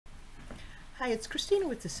Hi, it's Christina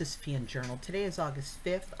with the Sisyphean Journal. Today is August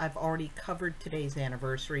 5th. I've already covered today's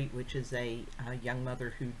anniversary, which is a young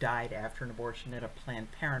mother who died after an abortion at a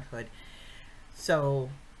Planned Parenthood.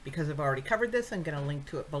 So, because I've already covered this, I'm going to link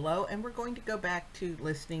to it below, and we're going to go back to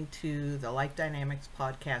listening to the Life Dynamics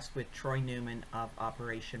podcast with Troy Newman of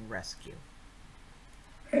Operation Rescue.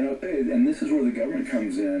 And this is where the government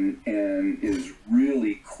comes in and is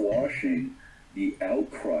really quashing the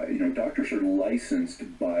outcry. You know, doctors are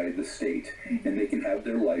licensed by the state, and they can have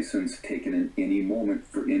their license taken in any moment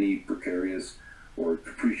for any precarious or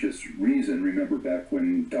capricious reason. Remember back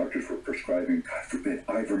when doctors were prescribing, God forbid,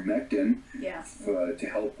 ivermectin to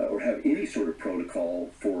help or have any sort of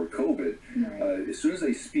protocol for COVID. Right. As soon as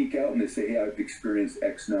they speak out and they say, hey, I've experienced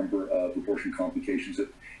X number of abortion complications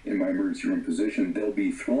in my emergency room position, they'll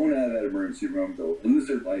be thrown out of that emergency room, they'll lose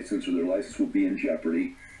their license, or their license will be in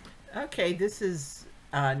jeopardy. Okay, this is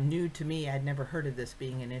new to me. I'd never heard of this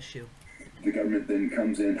being an issue. The government then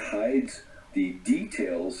comes in, hides the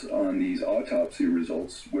details on these autopsy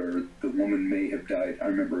results where the woman may have died. I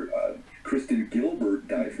remember Kristen Gilbert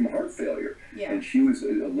died from heart failure. Yeah. And she was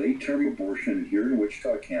a late-term abortion here in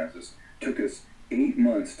Wichita, Kansas. Took us 8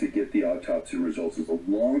 months to get the autopsy results. It was the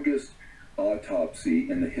longest autopsy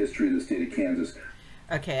in the history of the state of Kansas.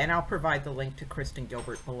 Okay, and I'll provide the link to Kristen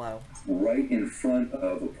Gilbert below. Right in front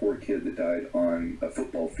of a poor kid that died on a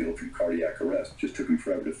football field from cardiac arrest. Just took him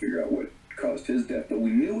forever to figure out what caused his death. But we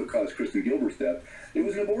knew what caused Kristen Gilbert's death. It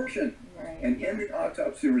was an abortion. Right. And in the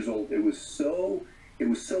autopsy result, it was so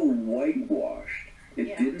whitewashed.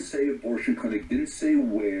 It didn't say abortion clinic, didn't say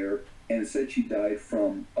where, and it said she died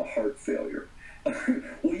from a heart failure.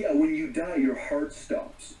 Well, yeah, when you die, your heart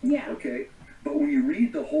stops. Yeah. Okay? But when you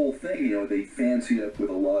read the whole thing, you know, they fancy it up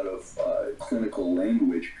with a lot of clinical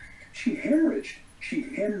language. She hemorrhaged. She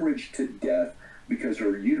hemorrhaged to death because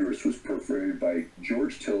her uterus was perforated by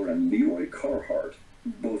George Tiller and Leroy Carhart,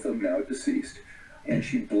 both of them now deceased. And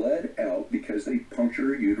she bled out because they punctured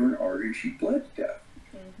her uterine artery and she bled to death.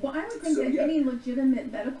 Well, I would think that any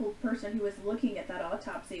legitimate medical person who was looking at that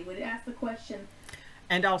autopsy would ask the question.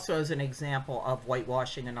 And also as an example of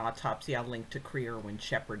whitewashing an autopsy, I'll link to Creer-Wynn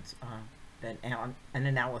Shepherd's an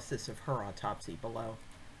analysis of her autopsy below.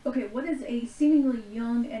 Okay, what does a seemingly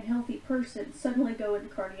young and healthy person suddenly go into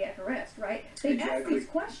cardiac arrest, right? They ask these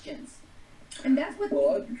questions. And that's what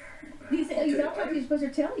these autopsies are supposed to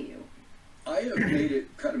tell you. I have made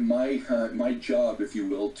it kind of my job, if you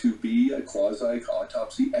will, to be a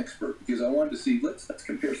quasi-autopsy expert, because I wanted to see, let's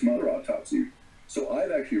compare some other autopsies. So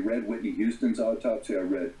I've actually read Whitney Houston's autopsy. I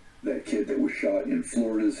read that kid that was shot in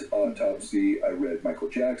Florida's autopsy. I read Michael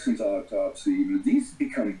Jackson's autopsy. You know, these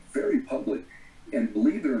become very public. And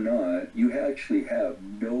believe it or not, you actually have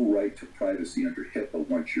no right to privacy under HIPAA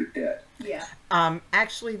once you're dead. Yeah.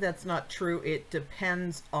 Actually, that's not true. It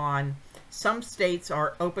depends on, some states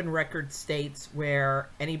are open record states where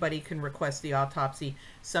anybody can request the autopsy.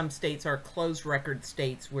 Some states are closed record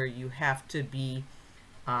states where you have to be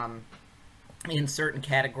in certain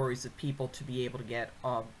categories of people to be able to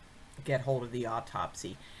get hold of the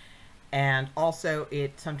autopsy. And also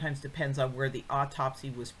it sometimes depends on where the autopsy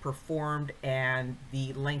was performed and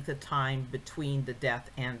the length of time between the death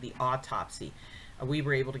and the autopsy. We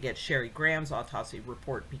were able to get Sherry Graham's autopsy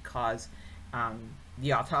report because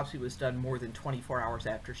the autopsy was done more than 24 hours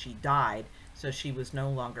after she died, so she was no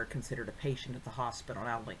longer considered a patient at the hospital.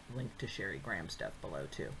 And I'll link to Sherry Graham's death below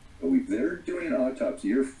too. They're doing an autopsy.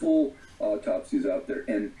 Your full autopsies out there,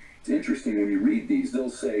 and it's interesting when you read these, they'll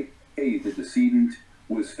say, hey, the decedent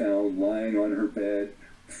was found lying on her bed,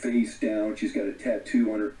 face down. She's got a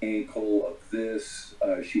tattoo on her ankle of this.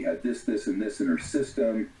 She had this, this, and this in her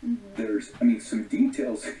system. There's, I mean, some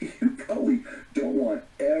details you probably don't want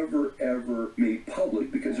ever made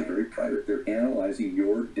public because they're very private. They're analyzing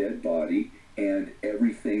your dead body and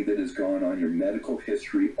everything that has gone on, your medical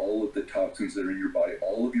history, all of the toxins that are in your body,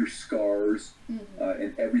 all of your scars,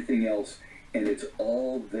 and everything else. And it's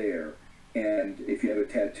all there. And if you have a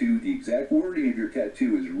tattoo, the exact wording of your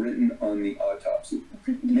tattoo is written on the autopsy.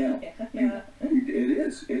 Now,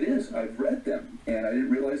 it is. I've read them, and I didn't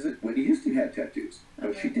realize that Whitney Houston had tattoos,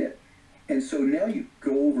 but she did. And so now you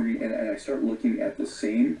go over and I start looking at the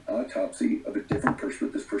same autopsy of a different person,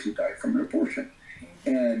 but this person died from an abortion.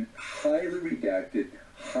 And highly redacted,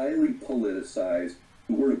 highly politicized,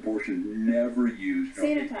 the word abortion never used.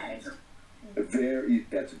 Sanitized.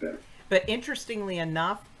 That's better. But interestingly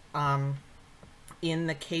enough, in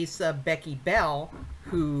the case of Becky Bell,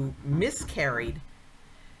 who miscarried,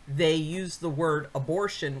 they used the word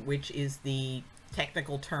abortion, which is the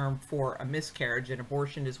technical term for a miscarriage. An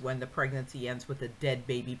abortion is when the pregnancy ends with a dead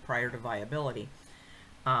baby prior to viability.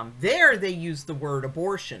 There they use the word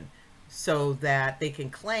abortion. so that they can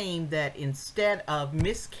claim that instead of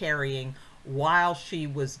miscarrying while she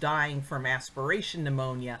was dying from aspiration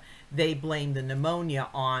pneumonia, they blamed the pneumonia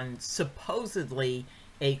on supposedly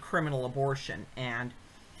a criminal abortion. And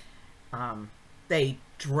they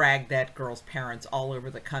dragged that girl's parents all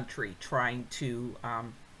over the country trying to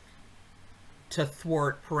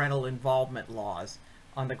thwart parental involvement laws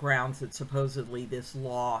on the grounds that supposedly this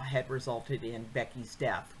law had resulted in Becky's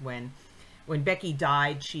death. When Becky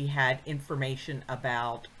died, she had information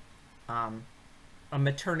about a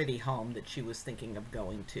maternity home that she was thinking of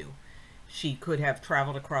going to. She could have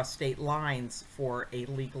traveled across state lines for a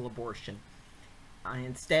legal abortion.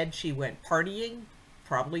 Instead, she went partying,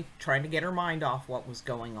 probably trying to get her mind off what was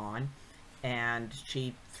going on, and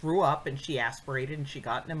she threw up and she aspirated and she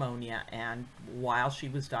got pneumonia, and while she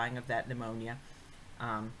was dying of that pneumonia,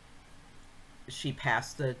 she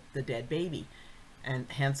passed the dead baby, and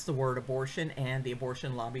hence the word abortion, and the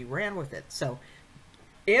abortion lobby ran with it. So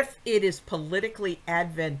if it is politically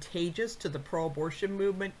advantageous to the pro-abortion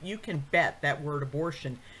movement, you can bet that word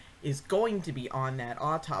abortion is going to be on that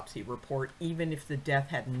autopsy report, even if the death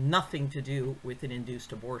had nothing to do with an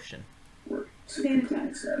induced abortion.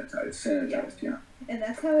 Sanitized, yeah. And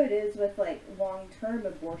that's how it is with, like, long-term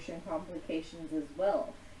abortion complications as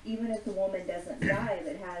well. Even if the woman doesn't die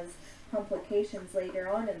but has complications later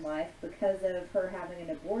on in life because of her having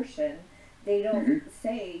an abortion, they don't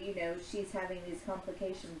say, you know, she's having these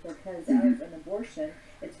complications because of an abortion.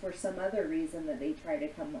 It's for some other reason that they try to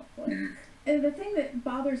come up with. And the thing that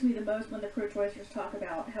bothers me the most when the pro-choicers talk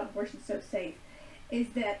about how abortion's so safe is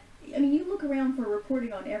that, I mean, you look around for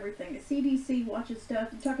reporting on everything. The CDC watches stuff.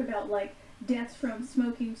 You talk about, like, deaths from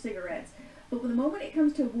smoking cigarettes. But the moment it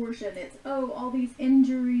comes to abortion, it's, oh, all these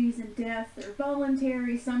injuries and deaths, they're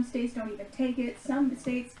voluntary. Some states don't even take it. Some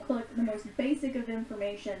states collect the most basic of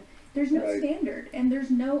information. There's no standard, and there's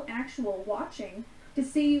no actual watching to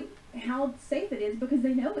see how safe it is because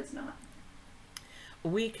they know it's not.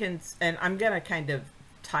 We can, and I'm going to kind of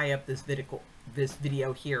tie up this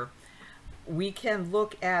video here. We can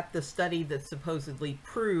look at the study that supposedly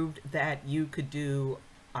proved that you could do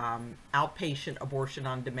outpatient abortion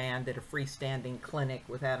on demand at a freestanding clinic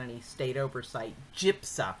without any state oversight,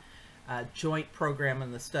 JIPSA, Joint Program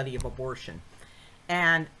in the Study of Abortion.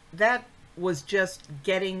 And that was just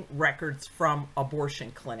getting records from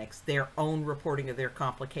abortion clinics, their own reporting of their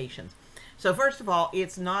complications. So first of all,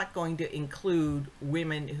 it's not going to include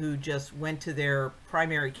women who just went to their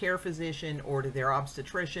primary care physician or to their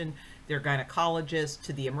obstetrician, their gynecologist,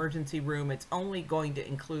 to the emergency room. It's only going to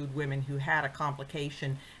include women who had a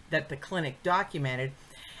complication that the clinic documented.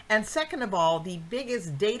 And second of all, the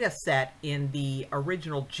biggest data set in the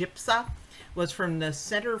original JIPSA was from the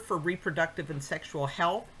Center for Reproductive and Sexual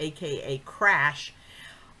Health, aka CRASH,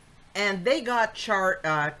 and they got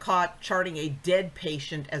caught charting a dead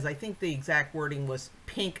patient as, I think the exact wording was,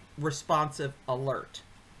 pink responsive alert.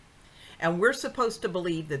 And we're supposed to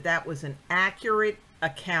believe that that was an accurate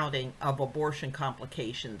accounting of abortion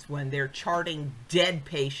complications when they're charting dead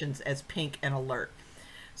patients as pink and alert.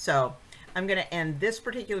 So I'm going to end this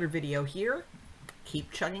particular video here.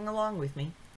 Keep chugging along with me.